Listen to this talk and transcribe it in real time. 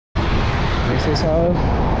Este sábado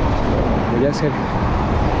voy a hacer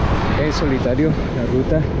en solitario la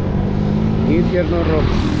ruta Infierno Rojo.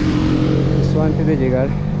 Esto antes de llegar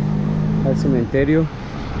al cementerio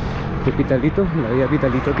de Pitalito, la vía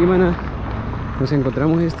Pitalito Huila, nos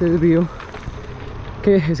encontramos este desvío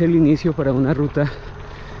que es el inicio para una ruta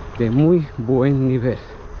de muy buen nivel.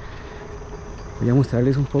 Voy a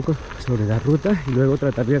mostrarles un poco sobre la ruta y luego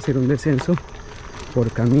tratar de hacer un descenso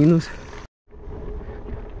por caminos.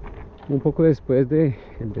 Un poco después del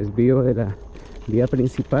desvío de la vía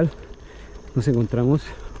principal nos encontramos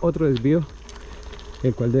otro desvío,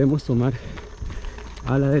 el cual debemos tomar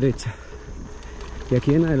a la derecha. Y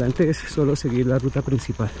aquí en adelante es solo seguir la ruta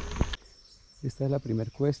principal. Esta es la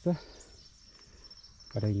primera cuesta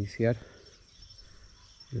para iniciar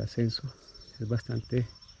el ascenso. Es bastante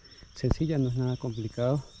sencilla, no es nada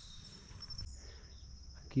complicado.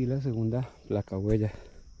 Aquí la segunda placahuella.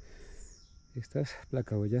 Estas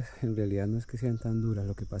placahuellas en realidad no es que sean tan duras,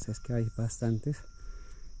 lo que pasa es que hay bastantes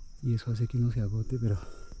y eso hace que uno se agote, pero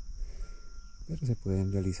se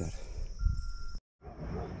pueden realizar.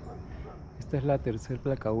 Esta es la tercera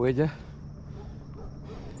placahuella,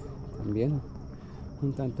 también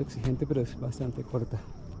un tanto exigente, pero es bastante corta.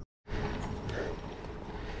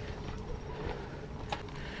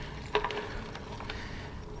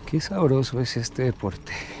 Qué sabroso es este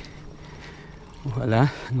deporte.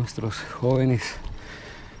 Ojalá nuestros jóvenes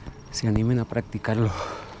se animen a practicarlo.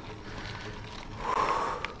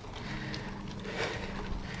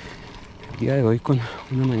 El día de hoy con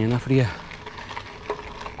una mañana fría,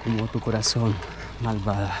 como tu corazón,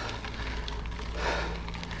 malvada.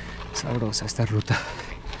 Sabrosa esta ruta.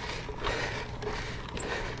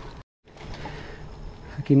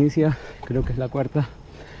 Aquí inicia, creo que es la cuarta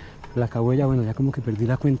placahuella. Bueno, ya como que perdí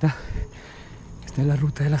la cuenta. Esta es la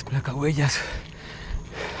ruta de las placahuellas.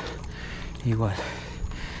 Igual,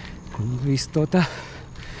 con una vistota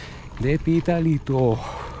de Pitalito,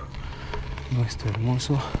 nuestro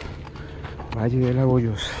hermoso Valle de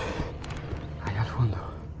Lagos, allá al fondo.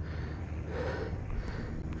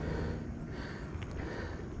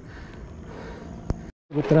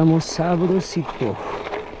 Encontramos sabrosito,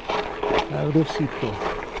 sabrosito.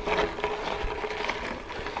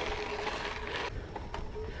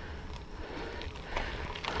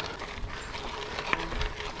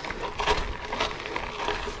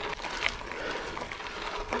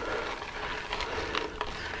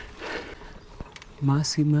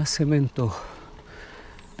 Más y más cemento.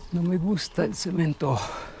 No me gusta el cemento.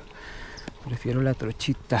 Prefiero la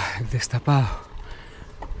trochita, el destapado.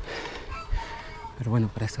 Pero bueno,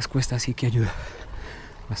 para estas cuestas sí que ayuda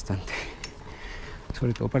bastante.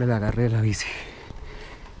 Sobre todo para el agarre de la bici.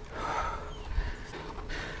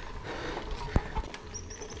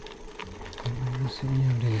 Bueno,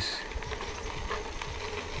 señores.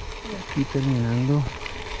 Aquí terminando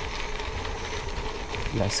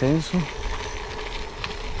el ascenso.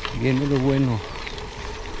 Viene lo bueno.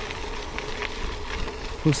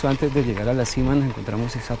 Justo antes de llegar a la cima nos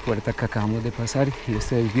encontramos esa puerta que acabamos de pasar y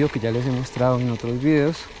este desvío que ya les he mostrado en otros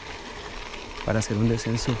videos para hacer un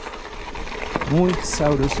descenso muy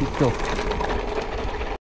sabrosito.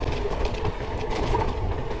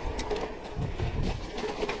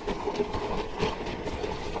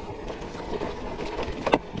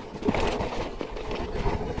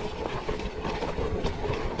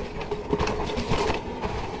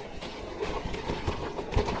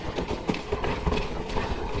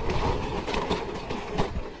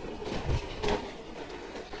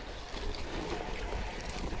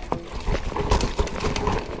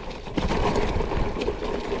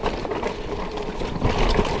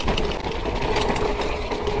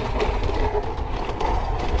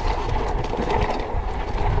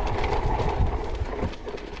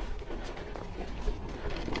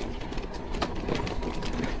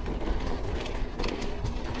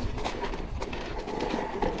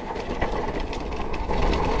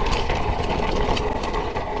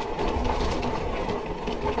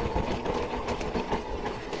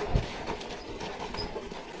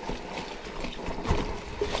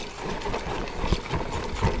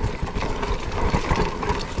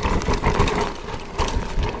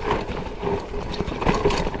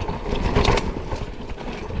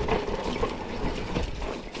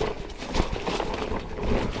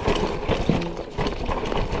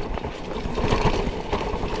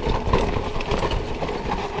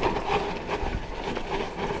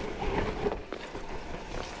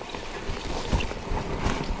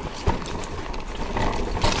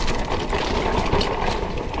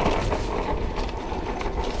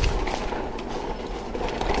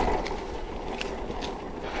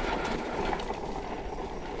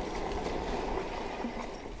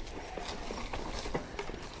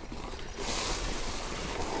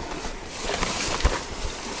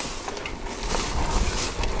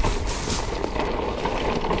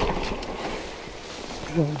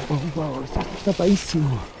 Oh, wow, esto está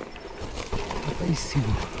tapadísimo. Tapadísimo.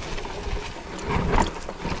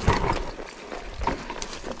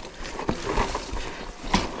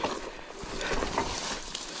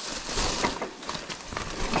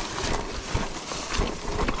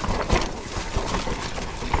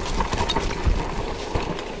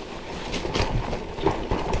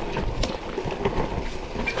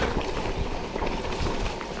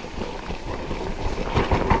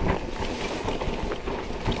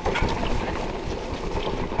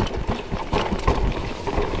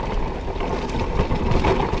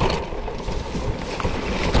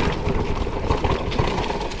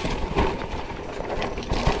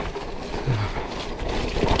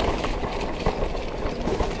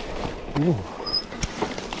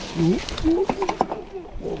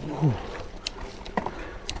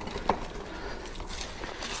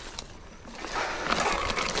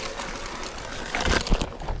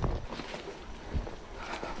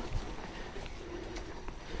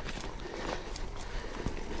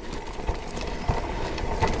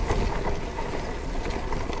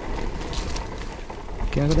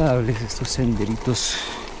 Qué agradables estos senderitos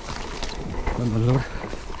con olor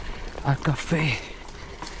a café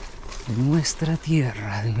de nuestra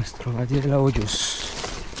tierra, de nuestro Valle de los Hoyos,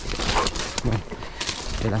 bueno,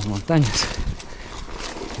 de las montañas,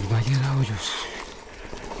 el Valle de los Hoyos.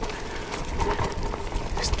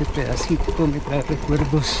 Este pedacito me trae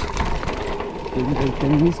recuerdos que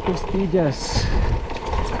envuelven mis costillas.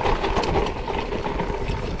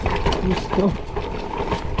 Justo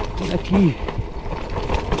por aquí.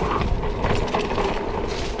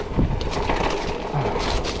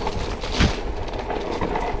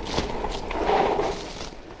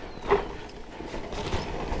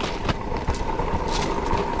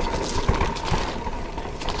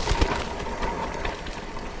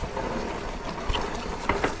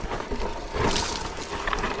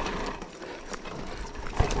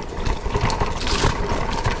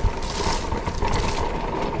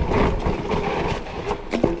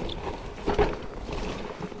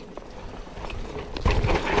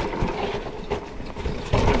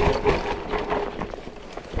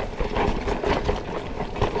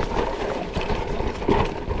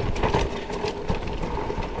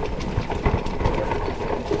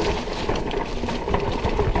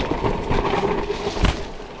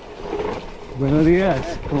 Buenos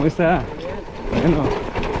días, ¿cómo está? Bueno.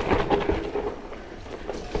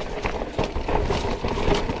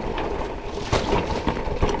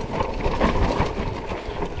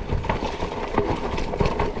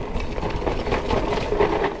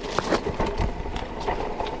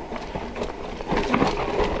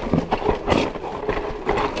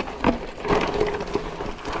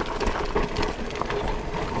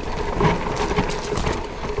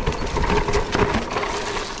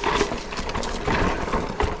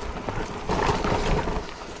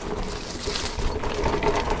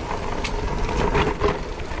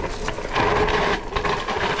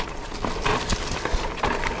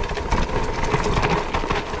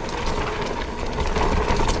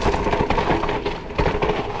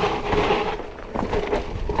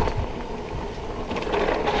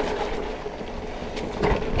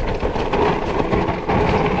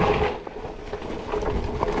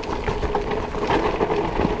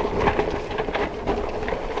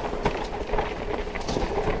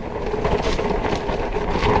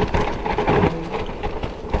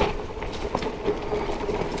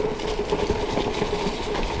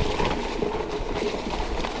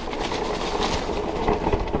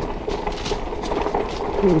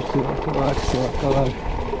 Se va a acabar, se va a acabar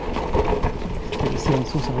este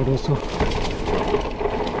descenso sabroso.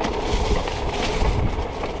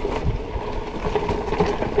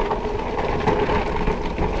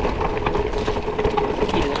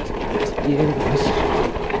 Piedras.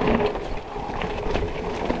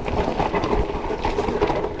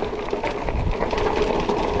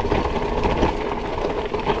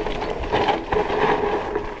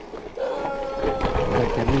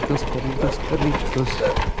 Perritos, perritos,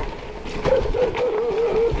 perritos.